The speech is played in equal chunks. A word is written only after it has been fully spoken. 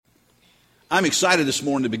I'm excited this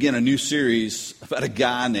morning to begin a new series about a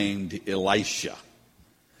guy named Elisha.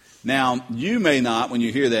 Now, you may not, when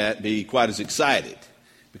you hear that, be quite as excited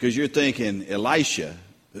because you're thinking, Elisha,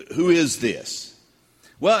 who is this?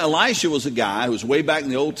 Well, Elisha was a guy who was way back in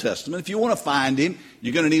the Old Testament. If you want to find him,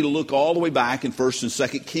 you're going to need to look all the way back in 1st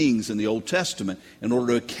and 2nd Kings in the Old Testament in order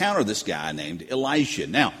to encounter this guy named Elisha.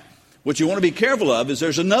 Now, what you want to be careful of is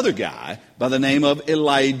there's another guy by the name of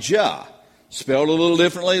Elijah. Spelled a little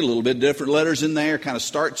differently, a little bit different letters in there, kind of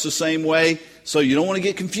starts the same way. So you don't want to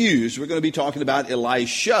get confused. We're going to be talking about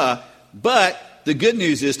Elisha, but the good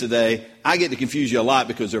news is today, I get to confuse you a lot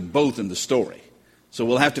because they're both in the story. So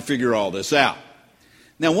we'll have to figure all this out.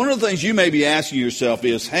 Now, one of the things you may be asking yourself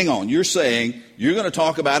is, hang on, you're saying you're going to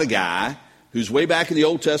talk about a guy who's way back in the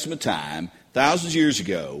Old Testament time, thousands of years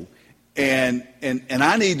ago, and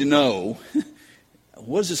I need to know,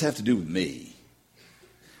 what does this have to do with me?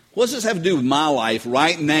 What does this have to do with my life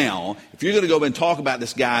right now? If you're going to go and talk about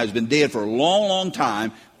this guy who's been dead for a long, long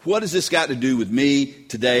time, what has this got to do with me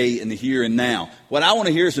today in the here and now? What I want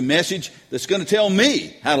to hear is a message that's going to tell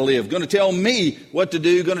me how to live, going to tell me what to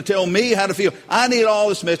do, going to tell me how to feel. I need all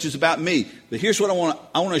this message about me. But here's what I want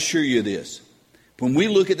to assure you of this. When we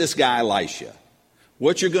look at this guy, Elisha,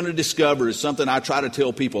 what you're going to discover is something I try to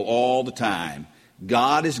tell people all the time.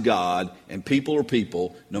 God is God and people are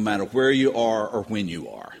people no matter where you are or when you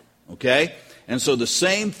are. Okay? And so the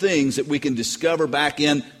same things that we can discover back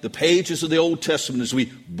in the pages of the Old Testament as we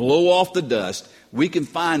blow off the dust, we can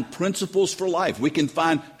find principles for life. We can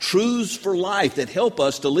find truths for life that help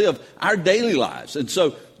us to live our daily lives. And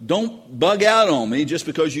so don't bug out on me just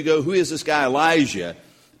because you go, who is this guy Elijah?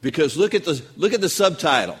 Because look at the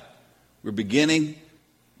subtitle. We're beginning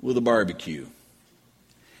with a barbecue.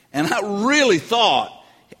 And I really thought,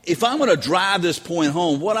 if I'm going to drive this point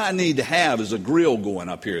home, what I need to have is a grill going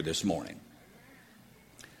up here this morning.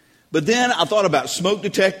 But then I thought about smoke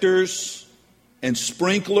detectors and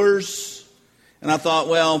sprinklers. And I thought,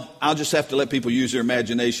 well, I'll just have to let people use their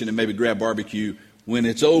imagination and maybe grab barbecue when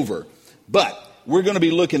it's over. But we're going to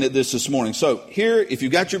be looking at this morning. So here, if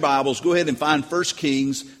you've got your Bibles, go ahead and find 1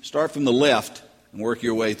 Kings. Start from the left and work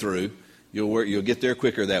your way through. You'll get there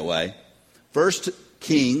quicker that way. 1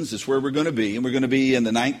 Kings is where we're going to be, and we're going to be in the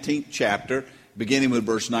 19th chapter, beginning with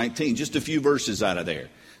verse 19, just a few verses out of there.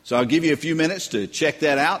 So I'll give you a few minutes to check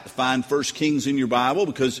that out, to find 1 Kings in your Bible,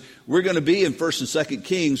 because we're going to be in 1 and 2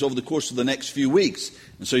 Kings over the course of the next few weeks.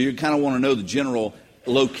 And so you kind of want to know the general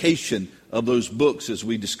location of those books as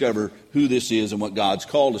we discover who this is and what God's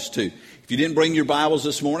called us to. If you didn't bring your Bibles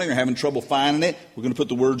this morning or having trouble finding it, we're going to put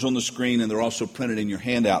the words on the screen, and they're also printed in your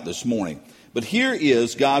handout this morning. But here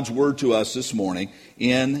is God's word to us this morning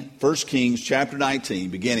in 1 Kings chapter 19,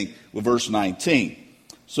 beginning with verse 19.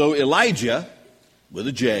 So Elijah, with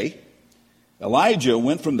a J, Elijah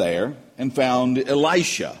went from there and found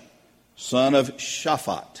Elisha, son of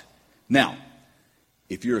Shaphat. Now,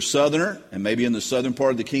 if you're a southerner, and maybe in the southern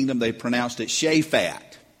part of the kingdom, they pronounced it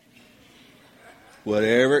Shaphat.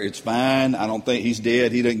 Whatever, it's fine. I don't think he's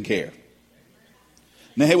dead. He doesn't care.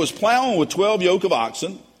 Now, he was plowing with 12 yoke of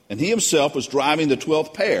oxen, and he himself was driving the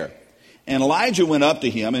 12th pair. And Elijah went up to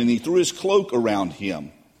him, and he threw his cloak around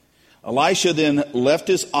him. Elisha then left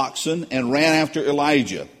his oxen and ran after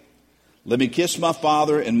Elijah. "Let me kiss my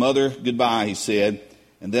father and mother goodbye," he said,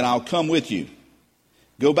 "and then I'll come with you."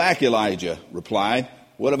 "Go back," Elijah replied.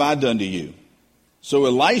 "What have I done to you?" So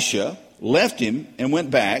Elisha left him and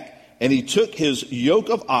went back, and he took his yoke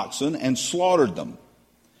of oxen and slaughtered them.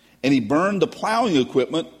 And he burned the plowing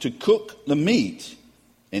equipment to cook the meat.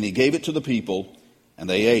 And he gave it to the people, and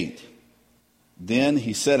they ate. Then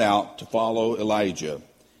he set out to follow Elijah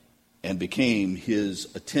and became his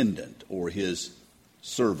attendant or his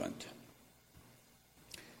servant.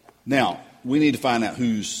 Now, we need to find out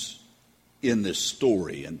who's in this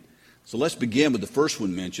story. And so let's begin with the first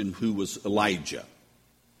one mentioned, who was Elijah.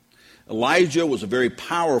 Elijah was a very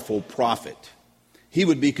powerful prophet. He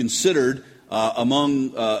would be considered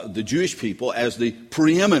among the Jewish people as the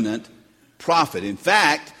preeminent prophet. In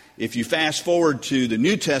fact, if you fast forward to the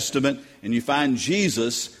New Testament and you find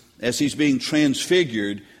Jesus as he's being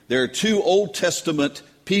transfigured, there are two Old Testament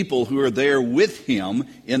people who are there with him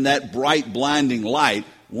in that bright, blinding light.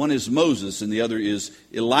 One is Moses and the other is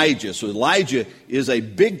Elijah. So Elijah is a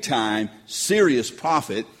big-time, serious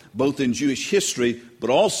prophet, both in Jewish history but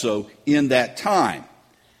also in that time.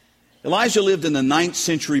 Elijah lived in the 9th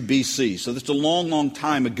century BC, so that's a long, long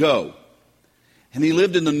time ago. And he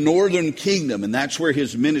lived in the northern kingdom, and that's where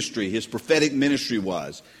his ministry, his prophetic ministry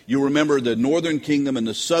was. You remember the northern kingdom and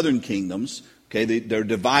the southern kingdoms. Okay, they're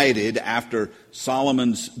divided after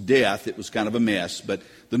Solomon's death. It was kind of a mess, but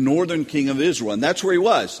the northern king of Israel, and that's where he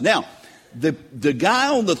was. Now, The guy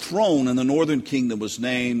on the throne in the northern kingdom was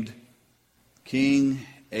named King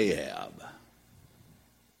Ahab.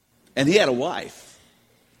 And he had a wife,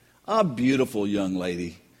 a beautiful young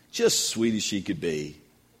lady, just sweet as she could be.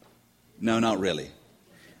 No, not really.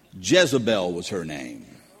 Jezebel was her name.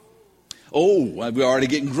 Oh, we're already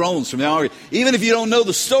getting groans from now. Even if you don't know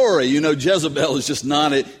the story, you know Jezebel is just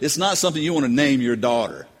not it. It's not something you want to name your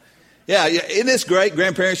daughter. Yeah, isn't this great?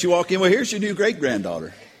 Grandparents, you walk in, well, here's your new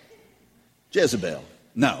great-granddaughter. Jezebel.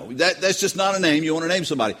 No, that's just not a name you want to name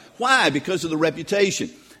somebody. Why? Because of the reputation.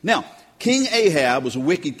 Now, King Ahab was a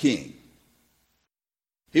wicked king.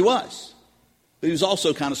 He was. But he was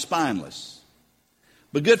also kind of spineless.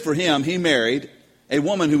 But good for him, he married a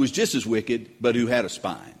woman who was just as wicked, but who had a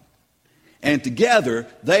spine. And together,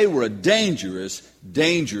 they were a dangerous,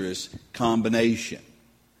 dangerous combination.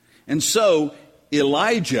 And so,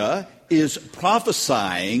 Elijah is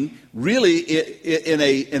prophesying really in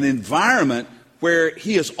an environment where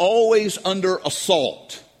he is always under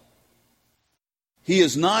assault. He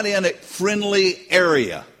is not in a friendly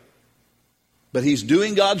area, but he's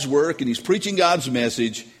doing God's work and he's preaching God's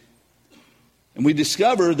message. And we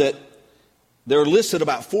discover that there are listed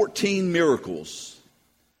about 14 miracles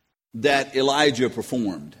that Elijah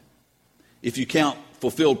performed. If you count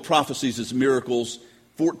fulfilled prophecies as miracles,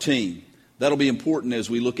 14. That'll be important as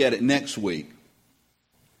we look at it next week.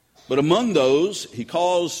 But among those,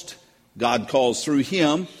 God caused through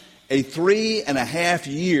him a 3.5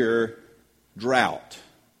 year drought.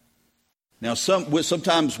 Now,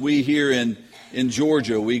 sometimes we here in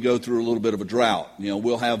Georgia, we go through a little bit of a drought. You know,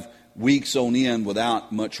 we'll have weeks on end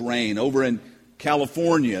without much rain. Over in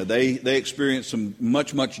California, they experience some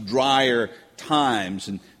much drier times.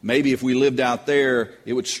 And maybe if we lived out there,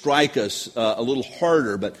 it would strike us a little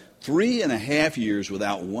harder. But 3.5 years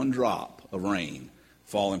without one drop of rain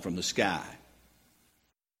falling from the sky.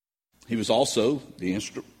 He was also the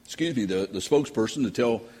spokesperson to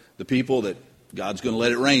tell the people that God's going to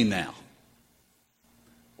let it rain now.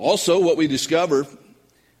 Also, what we discover,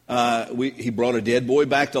 he brought a dead boy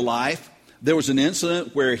back to life. There was an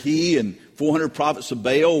incident where he and 400 prophets of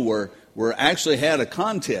Baal were actually had a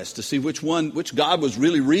contest to see which God was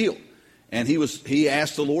really real. And he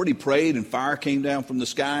asked the Lord, he prayed, and fire came down from the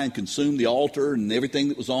sky and consumed the altar and everything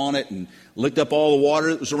that was on it and licked up all the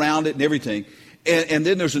water that was around it and everything. And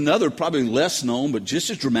then there's another, probably less known, but just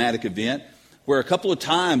as dramatic event where a couple of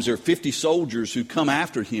times there are 50 soldiers who come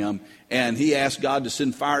after him, and he asked God to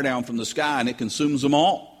send fire down from the sky, and it consumes them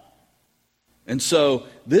all. And so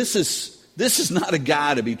this is not a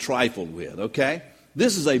guy to be trifled with, okay?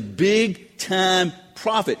 This is a big-time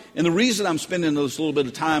prophet. And the reason I'm spending this little bit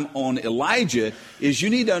of time on Elijah is you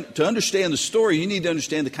need to understand the story. You need to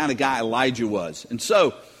understand the kind of guy Elijah was. And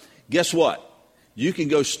so, guess what? You can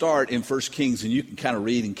go start in 1 Kings and you can kind of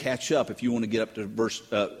read and catch up if you want to get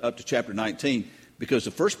up to chapter 19, because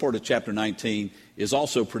the first part of chapter 19 is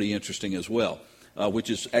also pretty interesting as well, which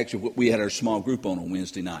is actually what we had our small group on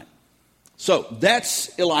Wednesday night. So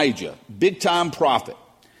that's Elijah, big-time prophet.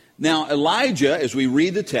 Now, Elijah, as we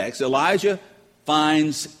read the text, Elijah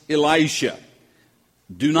finds Elisha.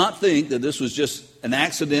 Do not think that this was just an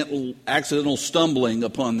accidental stumbling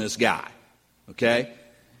upon this guy, okay?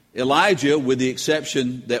 Elijah, with the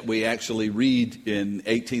exception that we actually read in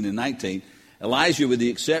 18 and 19, Elijah, with the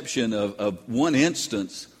exception of one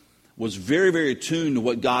instance, was very, very attuned to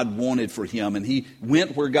what God wanted for him. And he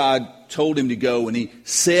went where God told him to go, and he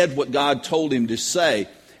said what God told him to say.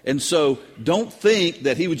 And so don't think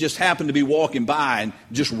that he would just happen to be walking by and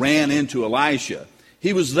just ran into Elisha.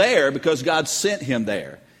 He was there because God sent him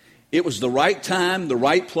there. It was the right time, the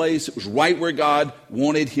right place. It was right where God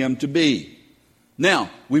wanted him to be. Now,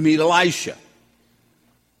 we meet Elisha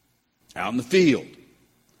out in the field.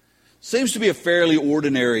 Seems to be a fairly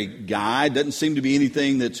ordinary guy. Doesn't seem to be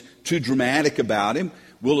anything that's too dramatic about him.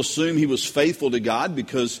 We'll assume he was faithful to God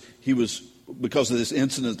because of this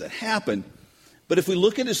incident that happened. But if we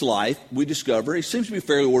look at his life, we discover he seems to be a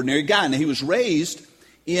fairly ordinary guy. Now, he was raised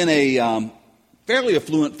in a fairly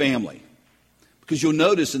affluent family, because you'll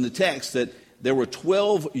notice in the text that there were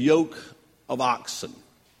 12 yoke of oxen.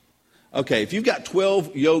 Okay, if you've got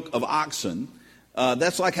 12 yoke of oxen,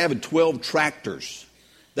 that's like having 12 tractors.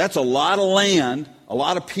 That's a lot of land, a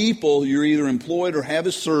lot of people you're either employed or have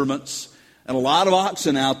as servants, and a lot of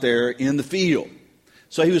oxen out there in the field.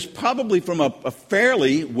 So he was probably from a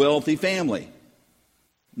fairly wealthy family.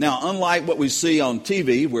 Now, unlike what we see on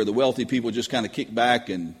TV, where the wealthy people just kind of kick back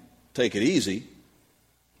and take it easy,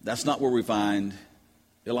 that's not where we find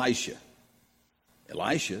Elisha.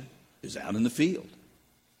 Elisha is out in the field.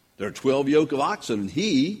 There are 12 yoke of oxen, and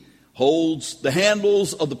he holds the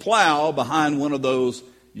handles of the plow behind one of those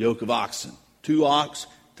yoke of oxen. 2 ox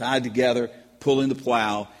tied together, pulling the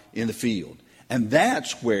plow in the field. And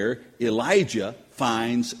that's where Elijah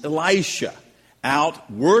finds Elisha, out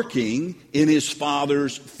working in his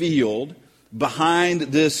father's field behind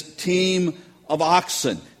this team of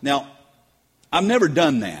oxen. Now, I've never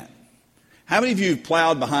done that. How many of you have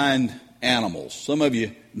plowed behind animals? Some of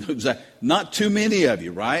you, not too many of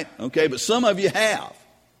you, right? Okay, but some of you have.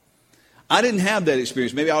 I didn't have that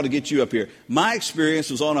experience. Maybe I ought to get you up here. My experience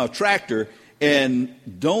was on a tractor, and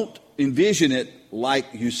don't envision it like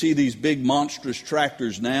you see these big monstrous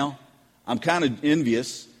tractors now. I'm kind of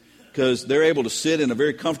envious because they're able to sit in a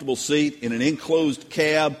very comfortable seat in an enclosed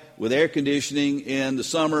cab with air conditioning in the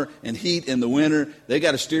summer and heat in the winter. They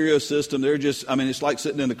got a stereo system. It's like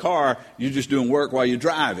sitting in the car. You're just doing work while you're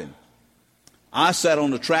driving. I sat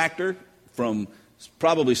on the tractor from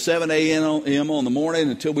probably 7 a.m. on the morning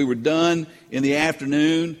until we were done in the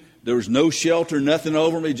afternoon. There was no shelter, nothing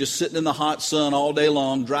over me, just sitting in the hot sun all day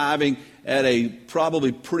long, driving at a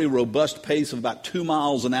probably pretty robust pace of about 2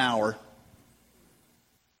 miles an hour.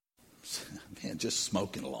 Man, just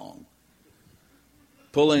smoking along.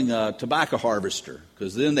 Pulling a tobacco harvester,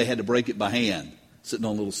 because then they had to break it by hand, sitting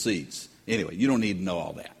on little seats. Anyway, you don't need to know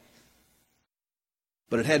all that.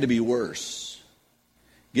 But it had to be worse.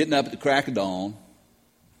 Getting up at the crack of dawn,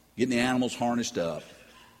 getting the animals harnessed up,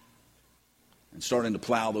 and starting to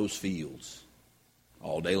plow those fields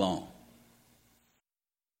all day long.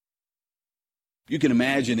 You can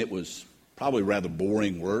imagine it was probably rather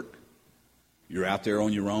boring work. You're out there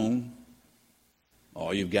on your own.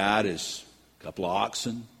 All you've got is a couple of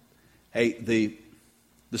oxen. Hey, the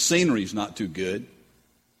scenery's not too good.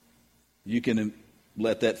 You can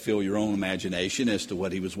let that fill your own imagination as to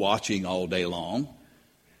what he was watching all day long.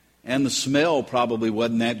 And the smell probably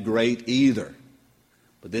wasn't that great either.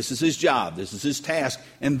 But this is his job. This is his task.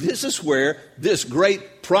 And this is where this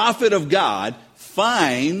great prophet of God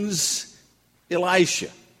finds Elisha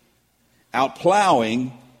out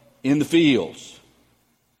plowing in the fields.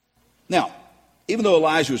 Now, even though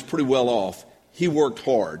Elijah was pretty well off, he worked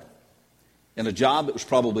hard in a job that was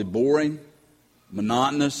probably boring,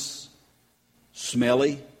 monotonous,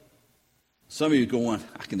 smelly. Some of you are going,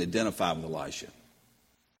 I can identify with Elisha.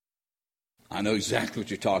 I know exactly what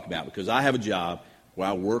you're talking about because I have a job where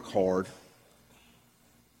I work hard.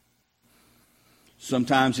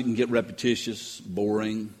 Sometimes it can get repetitious,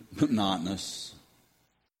 boring, monotonous.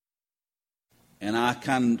 And I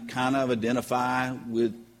kind of identify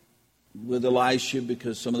with Elisha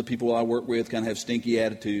because some of the people I work with kind of have stinky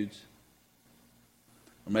attitudes.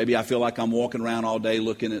 Or maybe I feel like I'm walking around all day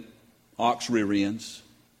looking at ox rear ends.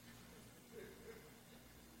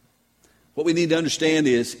 What we need to understand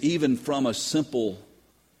is, even from a simple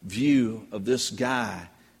view of this guy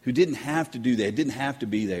who didn't have to do that, didn't have to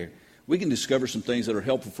be there, we can discover some things that are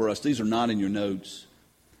helpful for us. These are not in your notes.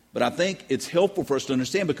 But I think it's helpful for us to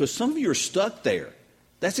understand because some of you are stuck there.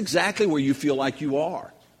 That's exactly where you feel like you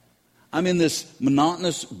are. I'm in this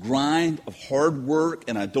monotonous grind of hard work,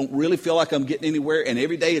 and I don't really feel like I'm getting anywhere. And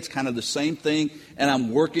every day it's kind of the same thing, and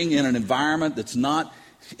I'm working in an environment it's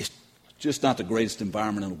just not the greatest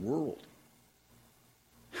environment in the world.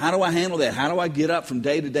 How do I handle that? How do I get up from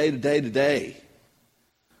day to day to day to day?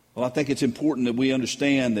 Well, I think it's important that we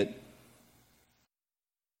understand that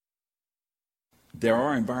there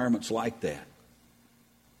are environments like that.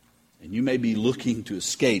 And you may be looking to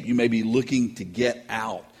escape. You may be looking to get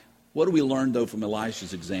out. What do we learn, though, from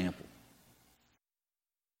Elisha's example?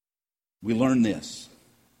 We learn this.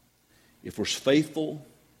 If we're faithful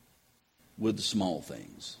with the small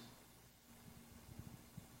things,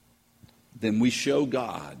 then we show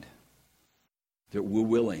God that we're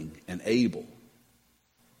willing and able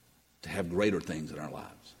to have greater things in our lives.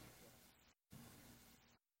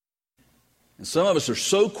 And some of us are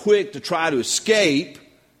so quick to try to escape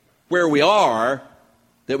where we are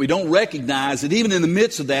that we don't recognize that even in the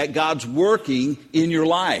midst of that, God's working in your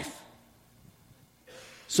life.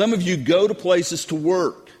 Some of you go to places to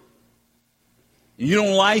work, and you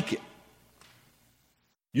don't like it.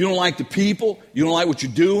 You don't like the people. You don't like what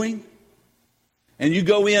you're doing. And you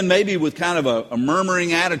go in maybe with kind of a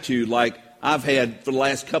murmuring attitude like I've had for the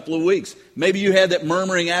last couple of weeks. Maybe you had that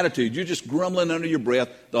murmuring attitude. You're just grumbling under your breath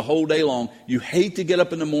the whole day long. You hate to get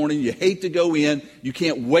up in the morning. You hate to go in. You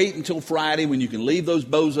can't wait until Friday when you can leave those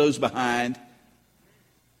bozos behind.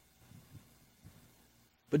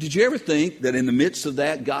 But did you ever think that in the midst of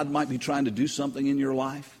that, God might be trying to do something in your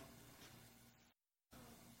life?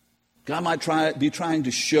 God might be trying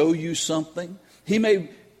to show you something. He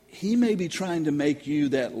may be trying to make you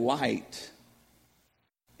that light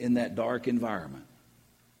in that dark environment.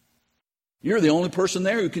 You're the only person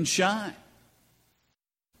there who can shine.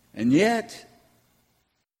 And yet,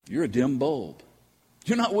 you're a dim bulb.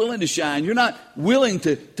 You're not willing to shine. You're not willing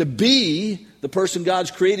to be the person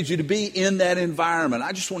God's created you to be in that environment.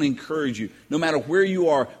 I just want to encourage you, no matter where you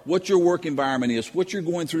are, what your work environment is, what you're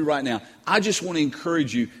going through right now, I just want to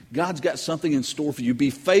encourage you, God's got something in store for you. Be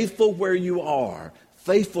faithful where you are.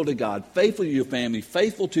 Faithful to God, faithful to your family,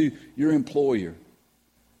 faithful to your employer.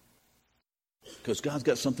 Because God's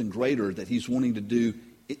got something greater that He's wanting to do,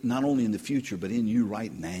 not only in the future, but in you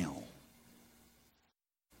right now.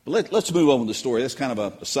 But let's move on with the story. That's kind of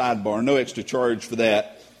a sidebar, no extra charge for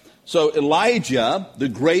that. So Elijah, the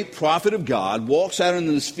great prophet of God, walks out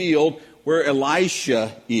into this field where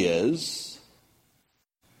Elisha is,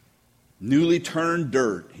 newly turned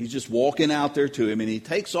dirt. He's just walking out there to him, and he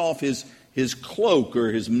takes off his cloak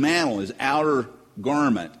or his mantle, his outer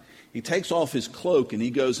garment. He takes off his cloak and he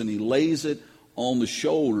goes and he lays it on the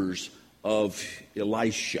shoulders of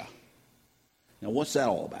Elisha. Now, what's that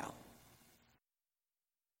all about?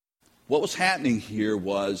 What was happening here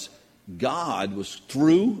was God was,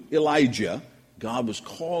 through Elijah, God was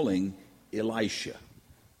calling Elisha.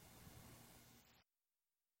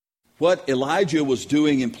 What Elijah was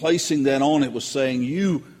doing in placing that on it was saying,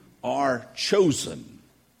 you are chosen.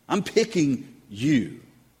 I'm picking you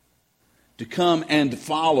to come and to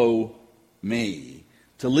follow me,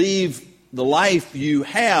 to leave the life you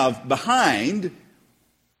have behind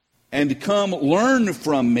and to come learn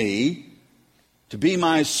from me, to be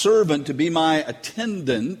my servant, to be my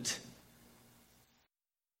attendant,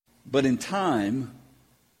 but in time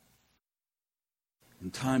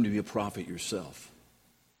to be a prophet yourself.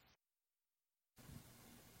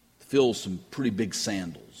 Fill some pretty big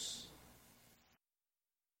sandals.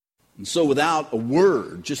 And so without a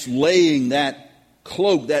word, just laying that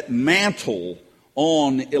cloak, that mantle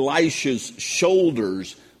on Elisha's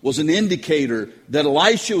shoulders was an indicator that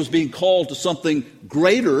Elisha was being called to something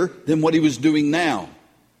greater than what he was doing now.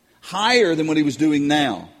 Higher than what he was doing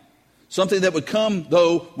now. Something that would come,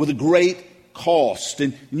 though, with a great cost.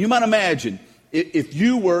 And you might imagine, if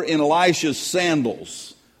you were in Elisha's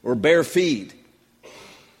sandals or bare feet,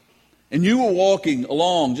 and you were walking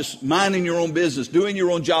along, just minding your own business, doing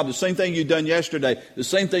your own job, the same thing you'd done yesterday, the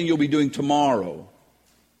same thing you'll be doing tomorrow,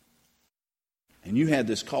 and you had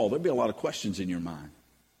this call, there'd be a lot of questions in your mind.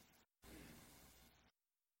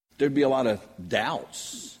 There'd be a lot of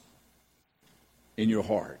doubts in your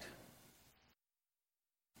heart.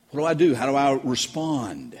 What do I do? How do I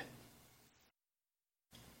respond?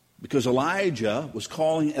 Because Elijah was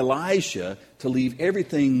calling Elisha to leave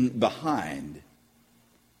everything behind.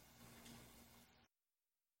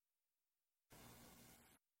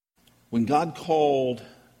 When God called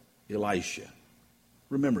Elisha,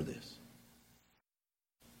 remember this.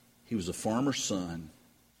 He was a farmer's son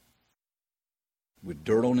with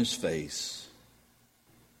dirt on his face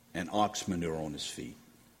and ox manure on his feet.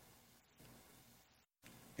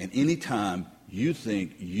 And anytime you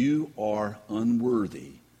think you are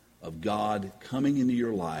unworthy of God coming into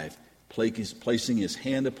your life, placing His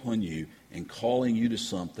hand upon you and calling you to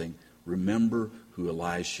something, remember who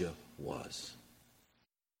Elisha was.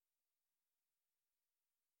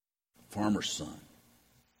 Farmer's son,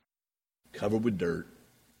 covered with dirt,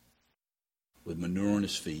 with manure on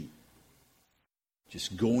his feet,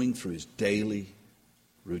 just going through his daily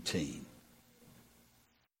routine.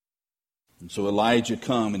 And so Elijah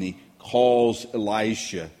comes and he calls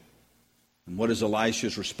Elisha. And what is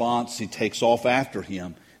Elisha's response? He takes off after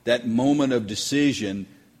him. That moment of decision,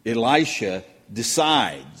 Elisha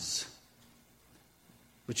decides.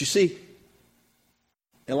 But you see,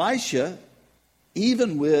 Elisha,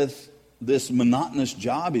 even with this monotonous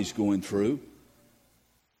job he's going through,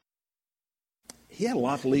 he had a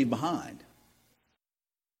lot to leave behind.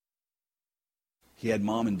 He had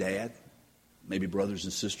mom and dad, maybe brothers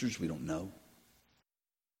and sisters, we don't know.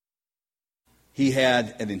 He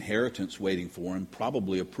had an inheritance waiting for him,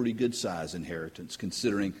 probably a pretty good size inheritance,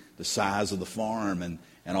 considering the size of the farm and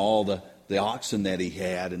all the oxen that he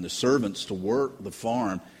had and the servants to work the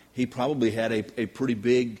farm. He probably had a pretty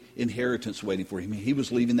big inheritance waiting for him. He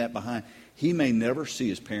was leaving that behind. He may never see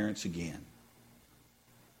his parents again.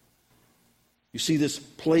 You see, this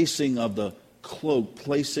placing of the cloak,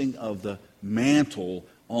 placing of the mantle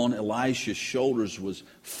on Elisha's shoulders was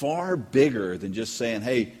far bigger than just saying,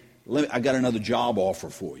 hey, I got another job offer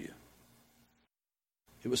for you.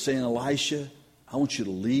 It was saying, Elisha, I want you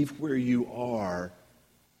to leave where you are,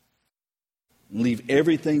 leave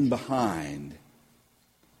everything behind,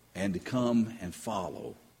 and to come and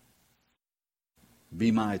follow.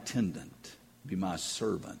 Be my attendant. Be my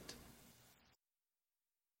servant.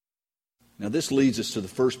 Now this leads us to the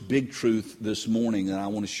first big truth this morning that I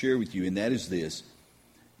want to share with you, and that is this.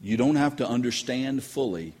 You don't have to understand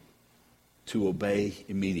fully to obey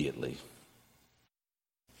immediately.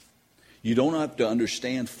 You don't have to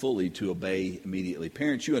understand fully to obey immediately.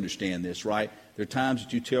 Parents, you understand this, right? There are times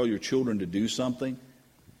that you tell your children to do something.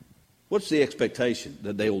 What's the expectation?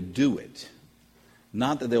 That they will do it,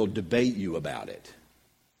 not that they'll debate you about it.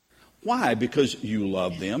 Why? Because you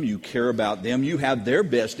love them, you care about them, you have their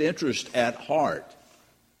best interest at heart.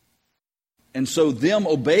 And so them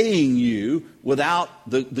obeying you without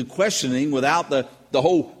the questioning, without the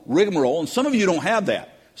whole rigmarole, and some of you don't have that.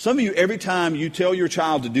 Some of you, every time you tell your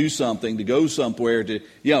child to do something, to go somewhere, they're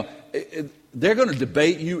going to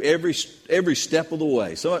debate you every step of the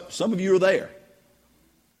way. So some of you are there.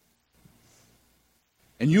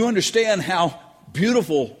 And you understand how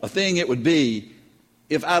beautiful a thing it would be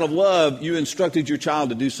if out of love you instructed your child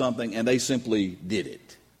to do something and they simply did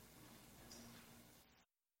it.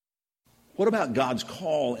 What about God's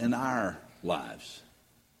call in our lives?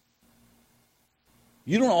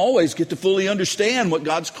 You don't always get to fully understand what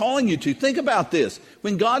God's calling you to. Think about this.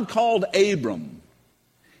 When God called Abram,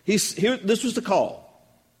 this was the call.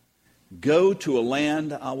 Go to a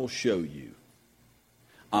land I will show you.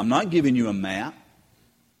 I'm not giving you a map.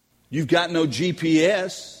 You've got no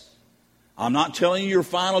GPS. I'm not telling you your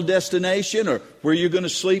final destination or where you're going to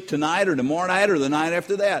sleep tonight or tomorrow night or the night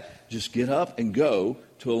after that. Just get up and go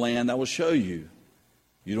to a land I will show you.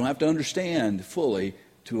 You don't have to understand fully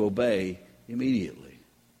to obey immediately.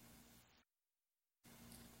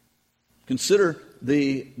 Consider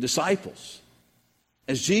the disciples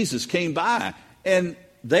as Jesus came by, and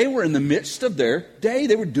they were in the midst of their day.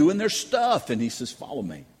 They were doing their stuff, and he says, follow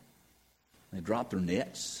me. They dropped their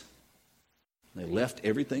nets. They left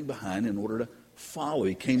everything behind in order to follow.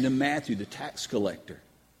 He came to Matthew, the tax collector.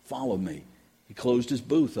 Follow me. He closed his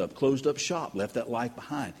booth up, closed up shop, left that life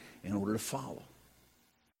behind in order to follow.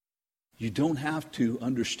 You don't have to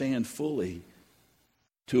understand fully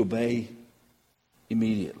to obey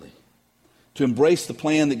immediately. To embrace the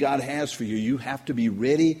plan that God has for you, you have to be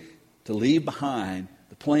ready to leave behind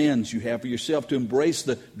the plans you have for yourself. To embrace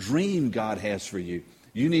the dream God has for you,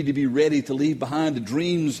 you need to be ready to leave behind the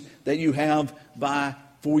dreams that you have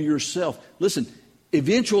for yourself. Listen,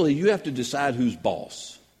 eventually you have to decide who's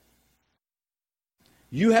boss.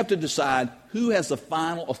 You have to decide who has the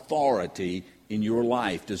final authority in your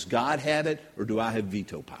life. Does God have it, or do I have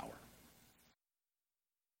veto power?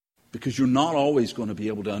 Because you're not always going to be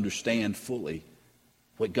able to understand fully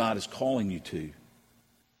what God is calling you to.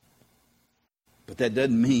 But that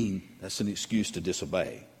doesn't mean that's an excuse to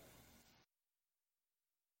disobey.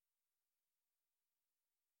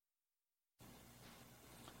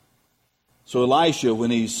 So Elisha,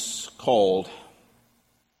 when he's called,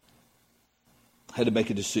 had to make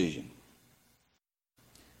a decision.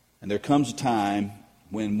 And there comes a time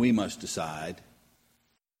when we must decide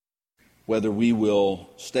whether we will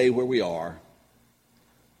stay where we are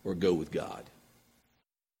or go with God.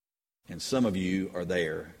 And some of you are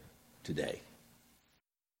there today.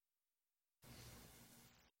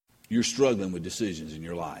 You're struggling with decisions in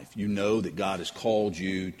your life. You know that God has called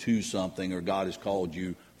you to something, or God has called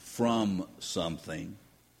you from something.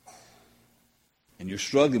 And you're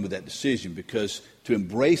struggling with that decision because to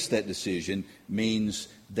embrace that decision means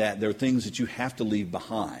that there are things that you have to leave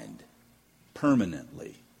behind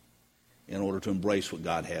permanently in order to embrace what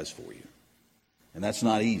God has for you. And that's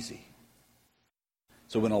not easy.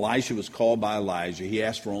 So when Elisha was called by Elijah, he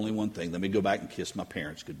asked for only one thing: let me go back and kiss my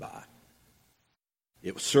parents goodbye.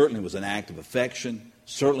 It certainly was an act of affection,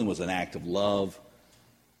 certainly was an act of love,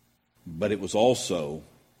 but it was also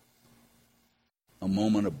a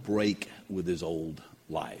moment of break with his old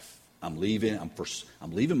life. I'm leaving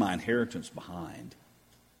my inheritance behind.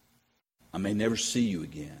 I may never see you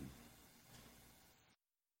again.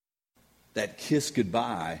 That kiss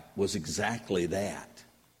goodbye was exactly that.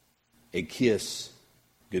 A kiss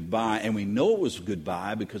goodbye. And we know it was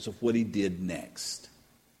goodbye because of what he did next.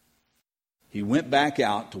 He went back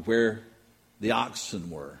out to where the oxen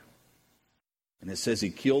were. And it says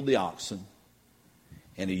he killed the oxen.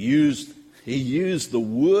 And he used the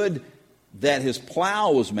wood that his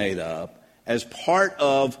plow was made of as part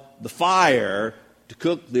of the fire to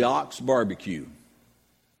cook the ox barbecue.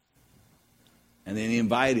 And then he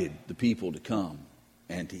invited the people to come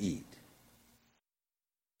and to eat.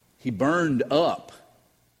 He burned up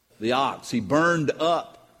the ox. He burned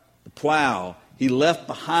up the plow. He left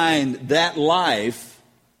behind that life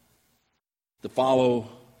to follow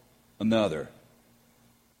another.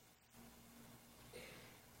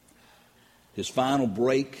 His final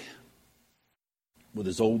break with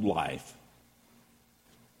his old life,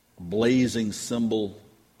 a blazing symbol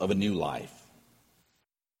of a new life.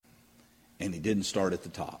 And he didn't start at the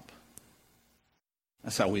top.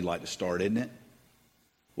 That's how we like to start, isn't it?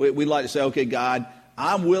 We like to say, okay, God,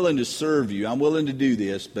 I'm willing to serve you. I'm willing to do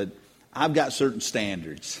this, but I've got certain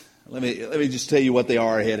standards. Let me just tell you what they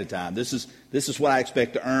are ahead of time. This is what I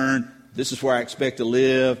expect to earn. This is where I expect to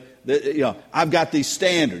live. I've got these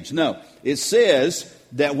standards. No, it says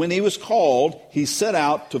that when he was called, he set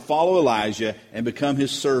out to follow Elijah and become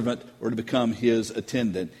his servant or to become his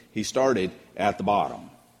attendant. He started at the bottom.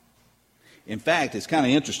 In fact, it's kind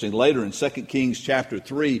of interesting. Later in 2 Kings chapter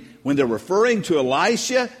 3, when they're referring to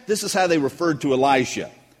Elisha, this is how they referred to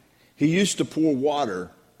Elisha. He used to pour water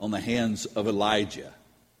on the hands of Elijah.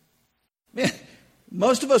 Man,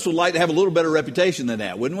 most of us would like to have a little better reputation than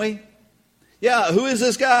that, wouldn't we? Yeah, who is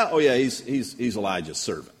this guy? Oh yeah, he's Elijah's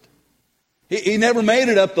servant. He never made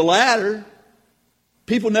it up the ladder.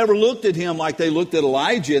 People never looked at him like they looked at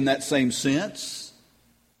Elijah in that same sense.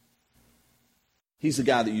 He's the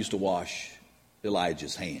guy that used to wash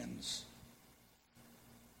Elijah's hands.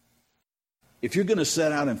 If you're going to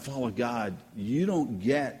set out and follow God, you don't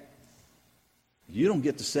get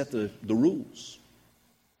to set the rules,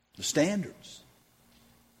 the standards.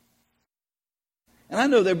 And I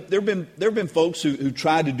know there have been folks who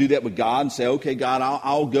tried to do that with God and say, okay, God,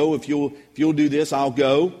 I'll go if you'll do this, I'll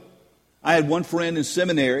go. I had one friend in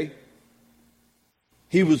seminary.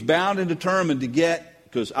 He was bound and determined to get,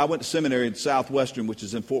 because I went to seminary in Southwestern, which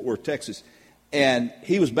is in Fort Worth, Texas, and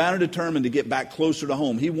he was bound and determined to get back closer to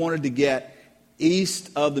home. He wanted to get east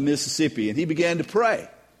of the Mississippi, and he began to pray.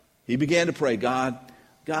 He began to pray, God,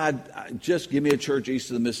 just give me a church east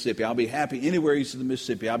of the Mississippi. I'll be happy anywhere east of the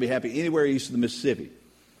Mississippi. I'll be happy anywhere east of the Mississippi.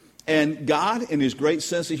 And God, in his great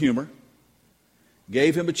sense of humor,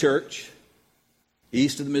 gave him a church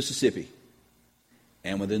east of the Mississippi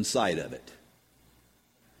and within sight of it.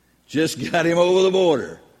 Just got him over the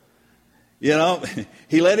border. You know,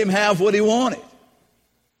 he let him have what he wanted.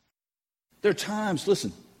 There are times,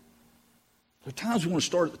 listen, there are times we want to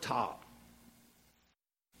start at the top.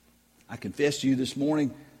 I confess to you this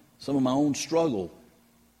morning some of my own struggle.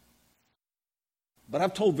 But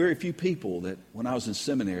I've told very few people that when I was in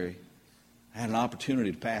seminary, I had an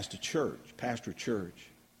opportunity to pastor a church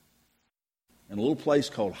in a little place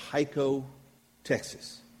called Hyco,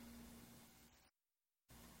 Texas.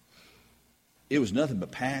 It was nothing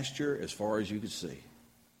but pasture as far as you could see.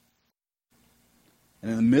 And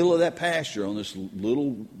in the middle of that pasture, on this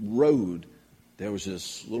little road, there was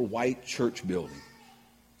this little white church building.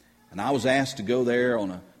 And I was asked to go there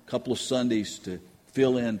on a couple of Sundays to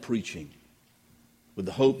fill in preaching with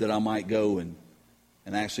the hope that I might go and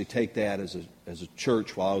actually take that as a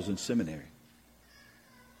church while I was in seminary.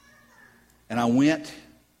 And I went,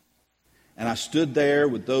 and I stood there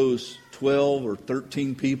with those 12 or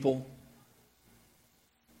 13 people,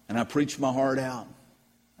 and I preached my heart out.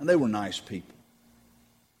 And they were nice people.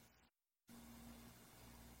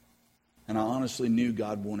 And I honestly knew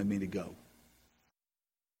God wanted me to go.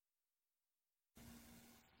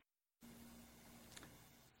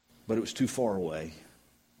 But it was too far away.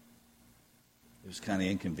 It was kind of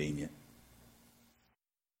inconvenient.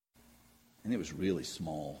 And it was really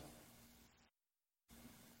small.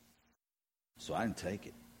 So I didn't take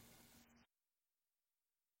it.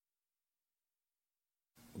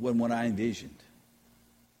 It wasn't what I envisioned.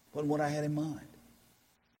 It wasn't what I had in mind.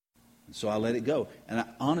 And so I let it go. And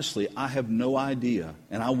honestly, I have no idea,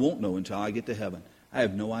 and I won't know until I get to heaven, I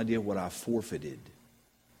have no idea what I forfeited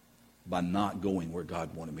by not going where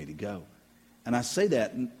God wanted me to go. And I say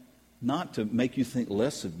that not to make you think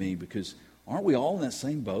less of me, because aren't we all in that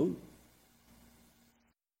same boat?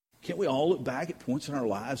 Can't we all look back at points in our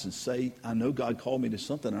lives and say, I know God called me to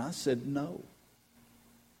something, and I said no.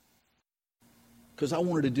 Because I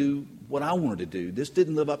wanted to do what I wanted to do. This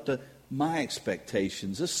didn't live up to my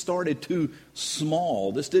expectations. This started too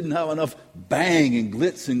small. This didn't have enough bang and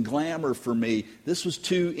glitz and glamour for me. This was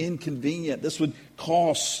too inconvenient. This would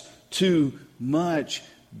cost too much.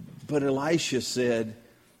 But Elisha said,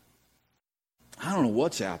 I don't know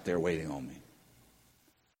what's out there waiting on me,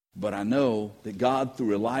 but I know that God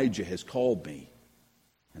through Elijah has called me.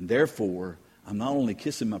 And therefore, I'm not only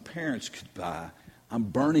kissing my parents goodbye, I'm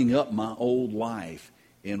burning up my old life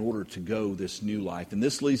in order to go this new life. And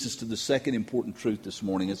this leads us to the second important truth this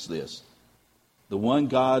morning. It's this. The ones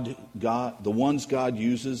God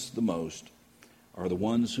uses the most are the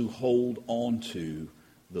ones who hold on to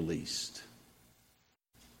the least.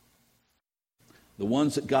 The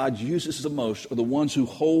ones that God uses the most are the ones who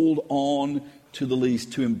hold on to the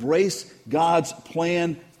least. To embrace God's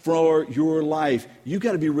plan for your life, you've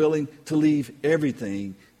got to be willing to leave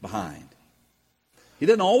everything behind. He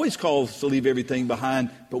doesn't always call us to leave everything behind,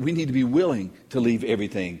 but we need to be willing to leave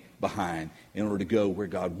everything behind in order to go where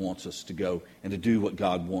God wants us to go and to do what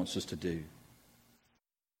God wants us to do.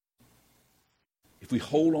 If we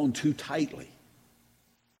hold on too tightly,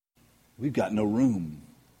 we've got no room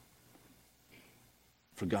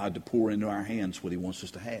for God to pour into our hands what He wants us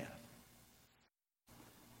to have.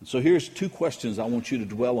 And so here's two questions I want you to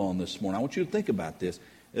dwell on this morning. I want you to think about this.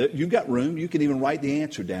 You've got room. You can even write the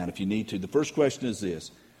answer down if you need to. The first question is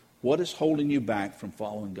this: what is holding you back from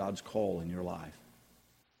following God's call in your life?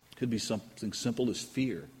 It could be something simple as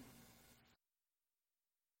fear.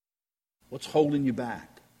 What's holding you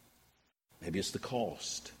back? Maybe it's the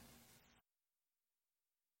cost.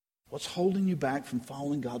 What's holding you back from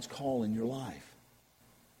following God's call in your life?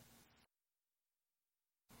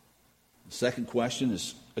 The second question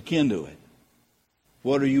is akin to it.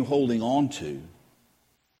 What are you holding on to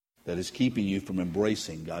that is keeping you from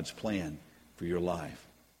embracing God's plan for your life?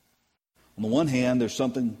 On the one hand, there's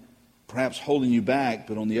something perhaps holding you back,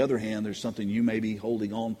 but on the other hand, there's something you may be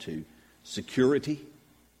holding on to. Security.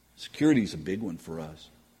 Security is a big one for us.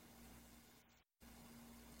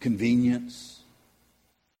 Convenience.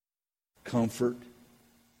 Comfort.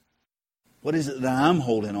 What is it that I'm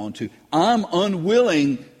holding on to? I'm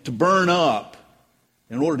unwilling to burn up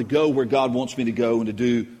in order to go where God wants me to go and to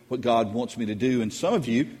do what God wants me to do. And some of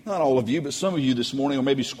you, not all of you, but some of you this morning are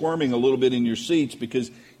maybe squirming a little bit in your seats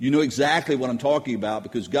because you know exactly what I'm talking about,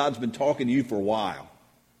 because God's been talking to you for a while.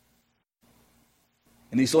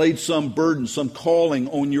 And He's laid some burden, some calling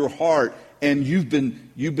on your heart, and you've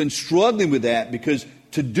been struggling with that, because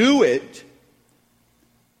to do it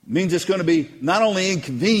means it's going to be not only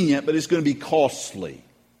inconvenient, but it's going to be costly.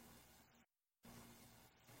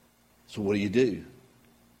 So what do?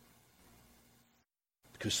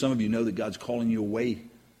 Because some of you know that God's calling you away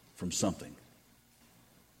from something.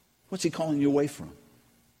 What's He calling you away from?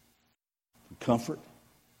 From comfort?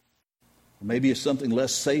 Or maybe it's something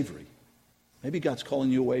less savory. Maybe God's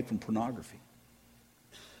calling you away from pornography.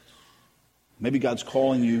 Maybe God's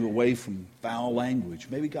calling you away from foul language.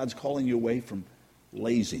 Maybe God's calling you away from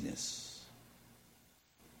laziness.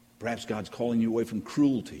 Perhaps God's calling you away from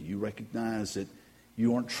cruelty. You recognize that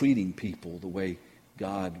you aren't treating people the way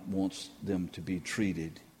God wants them to be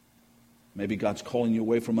treated. Maybe God's calling you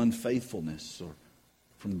away from unfaithfulness or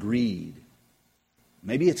from greed.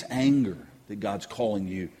 Maybe it's anger that God's calling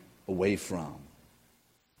you away from.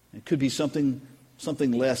 It could be something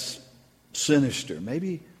less sinister.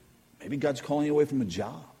 Maybe God's calling you away from a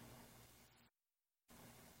job.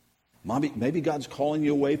 Maybe God's calling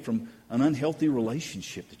you away from an unhealthy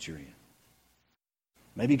relationship that you're in.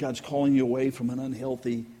 Maybe God's calling you away from an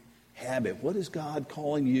unhealthy habit. What is God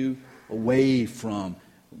calling you away from?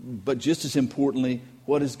 But just as importantly,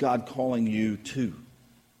 what is God calling you to?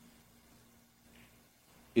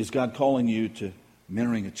 Is God calling you to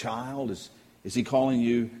mentoring a child? Is He calling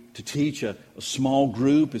you to teach a small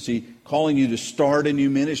group? Is He calling you to start a new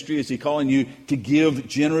ministry? Is He calling you to give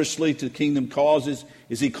generously to kingdom causes?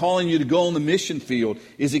 Is He calling you to go on the mission field?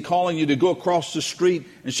 Is He calling you to go across the street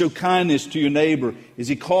and show kindness to your neighbor? Is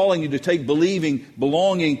He calling you to take believing,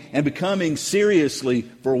 belonging, and becoming seriously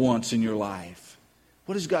for once in your life?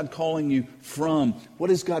 What is God calling you from?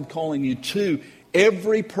 What is God calling you to?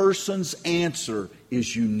 Every person's answer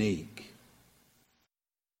is unique.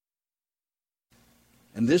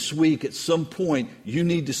 And this week, at some point, you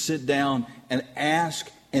need to sit down and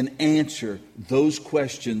ask and answer those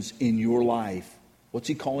questions in your life. What's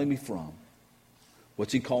He calling me from?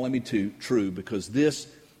 What's He calling me to? True, because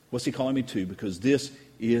what's He calling me to? Because this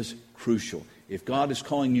is crucial. If God is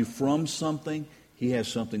calling you from something, He has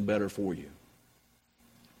something better for you.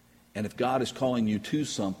 And if God is calling you to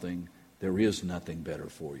something, there is nothing better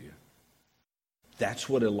for you. That's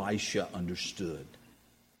what Elisha understood.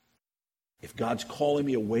 If God's calling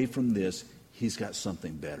me away from this, He's got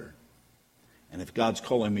something better. And if God's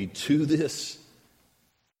calling me to this,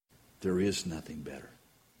 there is nothing better.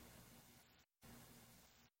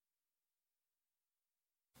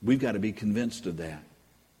 We've got to be convinced of that.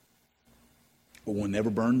 Or we'll never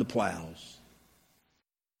burn the plows.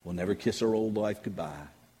 We'll never kiss our old life goodbye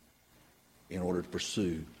in order to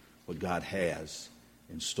pursue what God has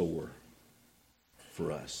in store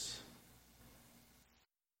for us.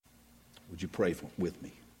 Would you pray with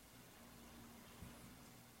me?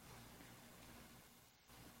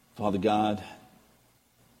 Father God,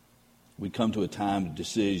 we come to a time of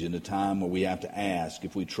decision, a time where we have to ask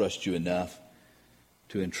if we trust You enough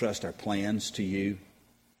to entrust our plans to You,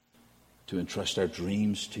 to entrust our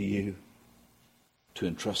dreams to You, to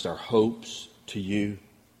entrust our hopes to You,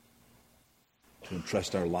 to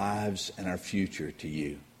entrust our lives and our future to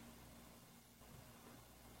You.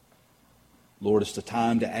 Lord, it's the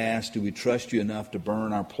time to ask, do we trust you enough to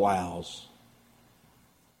burn our plows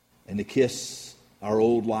and to kiss our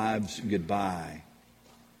old lives goodbye,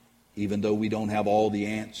 even though we don't have all the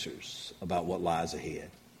answers about what lies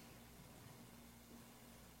ahead?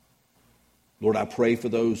 Lord, I pray for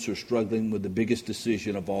those who are struggling with the biggest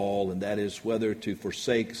decision of all, and that is whether to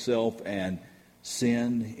forsake self and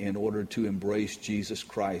sin in order to embrace Jesus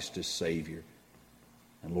Christ as Savior.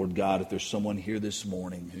 And Lord God, if there's someone here this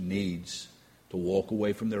morning who needs to walk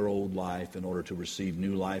away from their old life in order to receive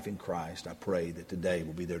new life in Christ, I pray that today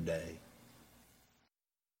will be their day.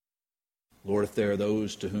 Lord, if there are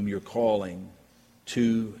those to whom you're calling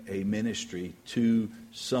to a ministry, to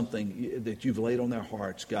something that you've laid on their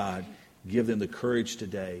hearts, God, give them the courage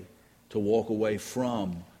today to walk away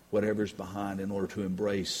from whatever's behind in order to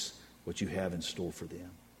embrace what you have in store for them.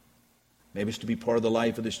 Maybe it's to be part of the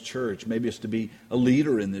life of this church. Maybe it's to be a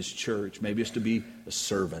leader in this church. Maybe it's to be a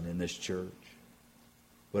servant in this church.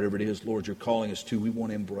 Whatever it is, Lord, you're calling us to, we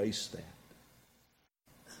want to embrace that.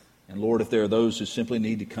 And Lord, if there are those who simply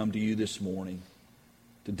need to come to you this morning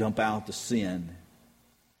to dump out the sin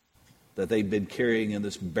that they've been carrying in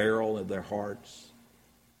this barrel of their hearts,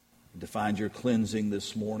 to find your cleansing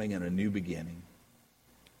this morning and a new beginning.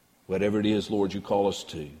 Whatever it is, Lord, you call us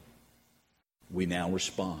to, we now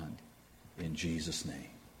respond in Jesus' name.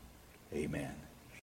 Amen.